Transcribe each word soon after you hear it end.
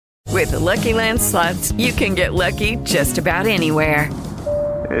With the Lucky Land Slots, you can get lucky just about anywhere.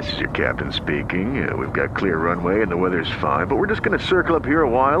 This is your captain speaking. We've got clear runway and the weather's fine, but we're just going to circle up here a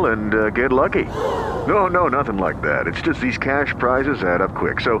while and get lucky. No, nothing like that. It's just these cash prizes add up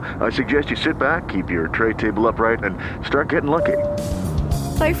quick. So I suggest you sit back, keep your tray table upright, and start getting lucky.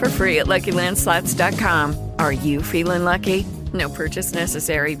 Play for free at LuckyLandSlots.com. Are you feeling lucky? No purchase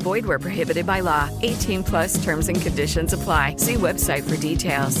necessary. Void where prohibited by law. 18 plus terms and conditions apply. See website for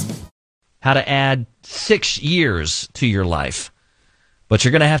details. How to add 6 years to your life. But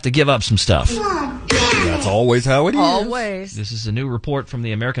you're going to have to give up some stuff. That's always how it is. Always. This is a new report from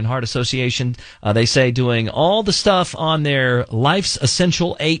the American Heart Association. They say doing all the stuff on their Life's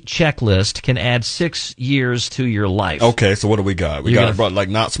Essential 8 checklist can add 6 years to your life. Okay, so what do we got? We got like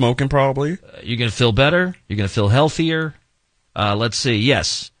not smoking probably? You're going to feel better. You're going to feel healthier. Let's see.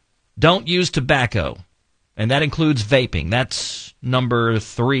 Yes. Don't use tobacco. And that includes vaping. That's number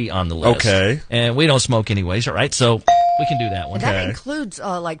 3 on the list. Okay. And we don't smoke anyways, all right? So we can do that one. That includes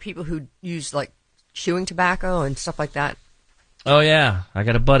like people who use like chewing tobacco and stuff like that. Oh, yeah. I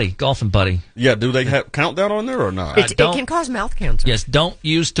got a buddy, golfing buddy. Yeah, do they count that on there or not? It can cause mouth cancer. Yes, don't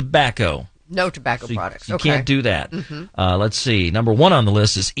use tobacco. No tobacco products. You can't do that. Let's see. Number 1 on the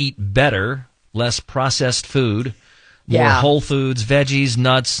list is eat better, less processed food, more whole foods, veggies,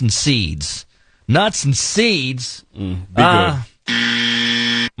 nuts, and seeds. Nuts and seeds? Be good.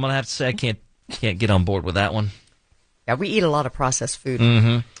 I'm going to have to say I can't get on board with that one. Yeah, we eat a lot of processed food.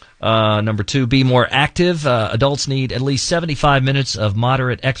 Number 2, be more active. Adults need at least 75 minutes of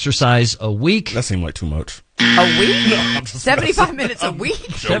moderate exercise a week. That seemed like too much. A week? 75 minutes a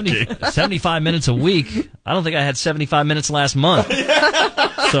week? 75 minutes a week? I don't think I had 75 minutes last month. So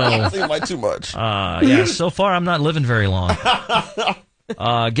That seemed like too much. Yeah, so far I'm not living very long.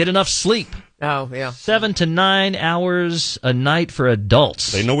 Get enough sleep. Oh, yeah. 7 to 9 hours a night for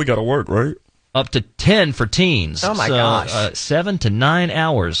adults. They know we got to work, right? Up to 10 for teens. Oh, my gosh. 7 to 9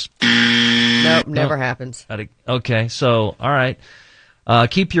 hours. Nope, never happens. Okay, so, all right.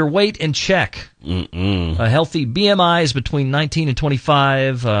 Keep your weight in check. A healthy BMI is between 19 and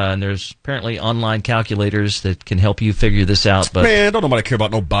 25, and there's apparently online calculators that can help you figure this out. But Man, don't nobody care about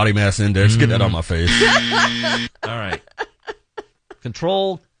no body mass index. Get that out of my face. all right.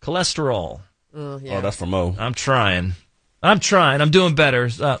 Control cholesterol. Yeah. Oh, that's from Mo. I'm trying. I'm doing better.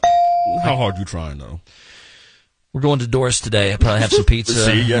 How hard you trying, though? We're going to Doris today. I probably have some pizza.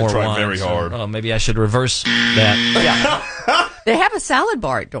 See, you more try wine, very hard. Maybe I should reverse that. They have a salad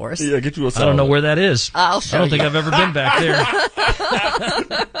bar at Doris. Yeah, get you a salad. I don't know where that is. I'll show I don't you. think I've ever been back there.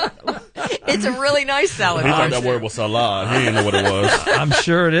 It's a really nice salad He bar. thought that word was salad. He didn't know what it was. I'm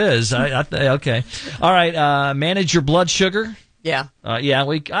sure it is. Okay. All right. Manage your blood sugar. Yeah.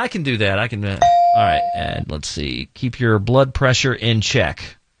 I can do that. I can. All right. And let's see. Keep your blood pressure in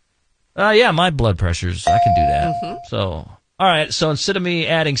check. My blood pressure's. I can do that. So, all right. So instead of me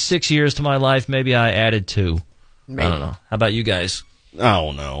adding 6 years to my life, maybe I added 2. Maybe. I don't know. How about you guys? I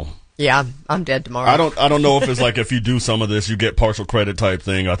don't know. Yeah, I'm dead tomorrow. I don't know if it's like if you do some of this, you get partial credit type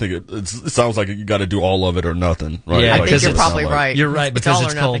thing. I think it sounds like you got to do all of it or nothing. Right? Yeah, I Like, think you're it probably sound like- right. You're right, because all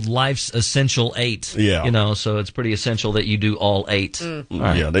it's or called nothing. Life's Essential 8. Yeah. So it's pretty essential that you do all 8. All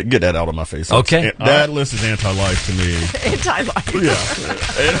right. Yeah, they get that out of my face. Okay. That list is anti-life to me. Anti-life.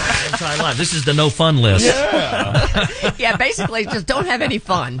 Yeah. Anti-life. This is the no fun list. Yeah, basically, just don't have any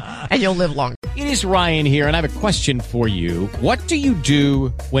fun, and you'll live longer. It is Ryan here, and I have a question for you. What do you do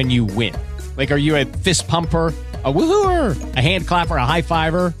when you win? Like, are you a fist pumper, a woohooer, a hand clapper, a high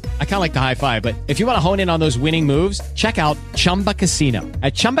fiver? I kind of like the high five, but if you want to hone in on those winning moves, check out Chumba Casino.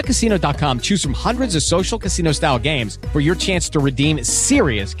 At ChumbaCasino.com, choose from hundreds of social casino-style games for your chance to redeem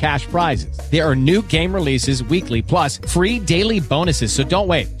serious cash prizes. There are new game releases weekly, plus free daily bonuses, so don't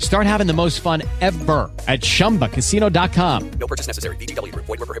wait. Start having the most fun ever at ChumbaCasino.com. No purchase necessary. VGW Group.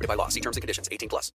 Void where prohibited by law. See terms and conditions. 18+.